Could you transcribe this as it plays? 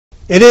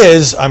It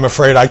is, I'm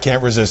afraid I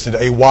can't resist it,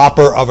 a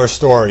whopper of a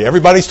story.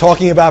 Everybody's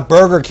talking about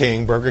Burger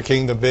King. Burger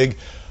King, the big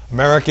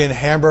American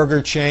hamburger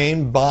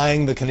chain,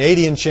 buying the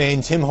Canadian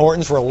chain Tim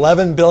Hortons for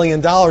 $11 billion.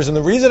 And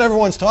the reason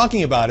everyone's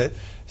talking about it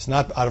is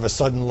not out of a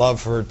sudden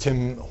love for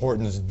Tim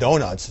Hortons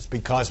donuts. It's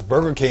because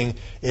Burger King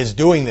is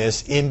doing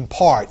this in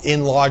part,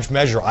 in large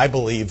measure. I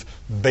believe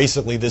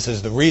basically this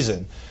is the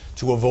reason.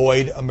 To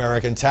avoid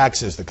American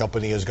taxes. The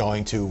company is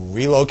going to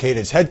relocate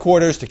its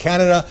headquarters to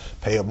Canada,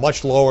 pay a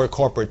much lower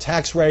corporate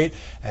tax rate,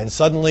 and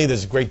suddenly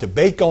there's a great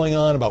debate going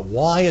on about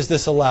why is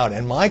this allowed.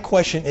 And my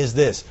question is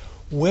this: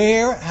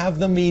 where have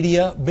the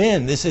media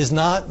been? This is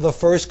not the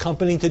first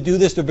company to do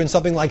this. There have been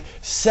something like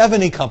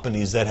 70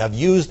 companies that have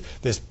used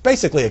this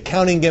basically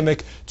accounting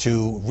gimmick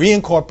to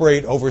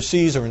reincorporate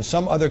overseas or in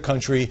some other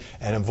country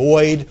and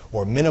avoid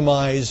or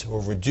minimize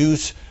or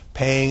reduce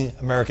paying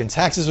American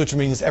taxes, which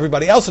means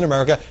everybody else in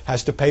America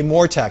has to pay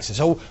more taxes.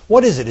 So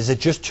what is it? Is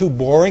it just too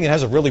boring? It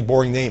has a really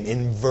boring name,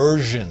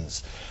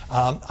 inversions.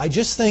 I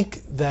just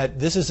think that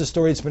this is a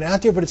story that's been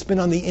out there, but it's been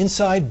on the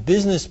inside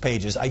business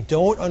pages. I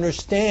don't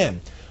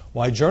understand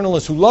why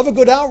journalists who love a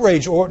good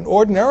outrage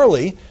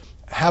ordinarily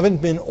haven't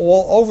been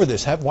all over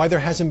this, why there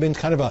hasn't been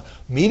kind of a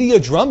media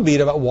drumbeat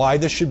about why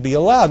this should be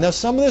allowed. Now,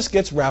 some of this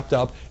gets wrapped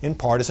up in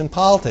partisan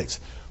politics.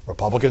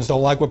 Republicans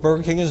don't like what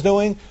Burger King is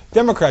doing.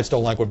 Democrats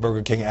don't like what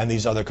Burger King and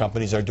these other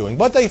companies are doing.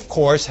 But they, of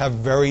course, have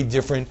very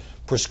different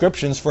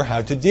prescriptions for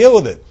how to deal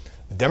with it.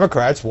 The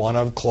Democrats want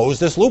to close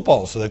this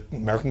loophole so that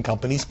American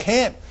companies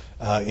can't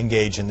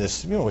engage in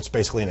this, it's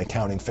basically an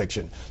accounting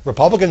fiction.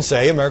 Republicans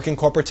say American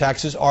corporate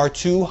taxes are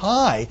too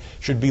high,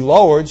 should be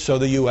lowered so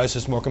the U.S.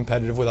 is more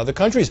competitive with other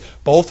countries.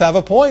 Both have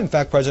a point. In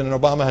fact, President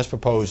Obama has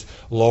proposed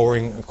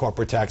lowering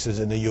corporate taxes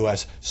in the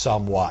U.S.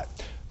 somewhat.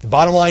 The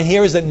bottom line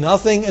here is that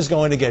nothing is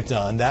going to get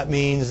done. That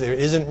means there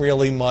isn't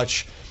really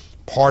much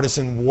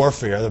partisan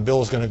warfare. The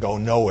bill is going to go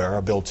nowhere,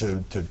 a bill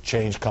to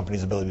change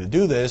companies' ability to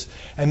do this.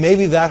 And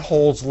maybe that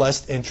holds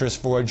less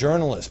interest for a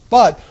journalist.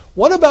 But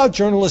what about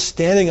journalists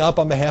standing up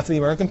on behalf of the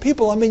American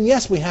people? I mean,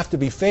 yes, we have to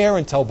be fair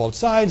and tell both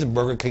sides. And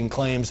Burger King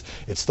claims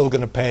it's still going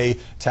to pay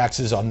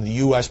taxes on the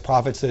U.S.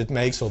 profits that it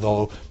makes,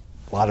 although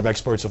a lot of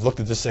experts have looked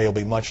at this, say it'll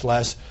be much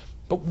less.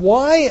 But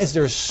why is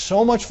there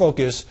so much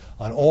focus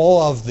on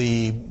all of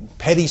the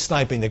petty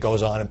sniping that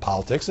goes on in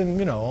politics?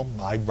 And,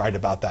 I write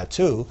about that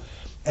too.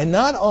 And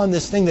not on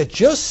this thing that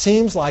just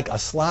seems like a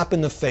slap in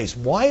the face.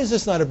 Why is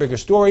this not a bigger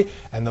story?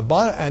 And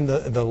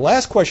the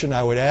last question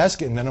I would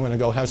ask, and then I'm going to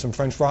go have some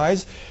French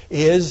fries,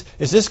 is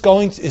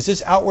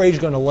this outrage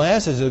going to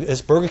last?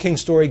 Is Burger King's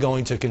story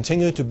going to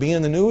continue to be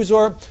in the news?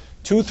 Or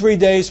 2, 3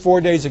 days,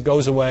 4 days, it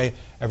goes away,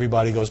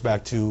 everybody goes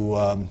back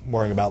to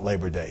worrying about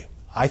Labor Day?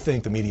 I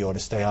think the media ought to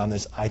stay on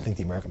this. I think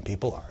the American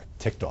people are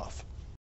ticked off.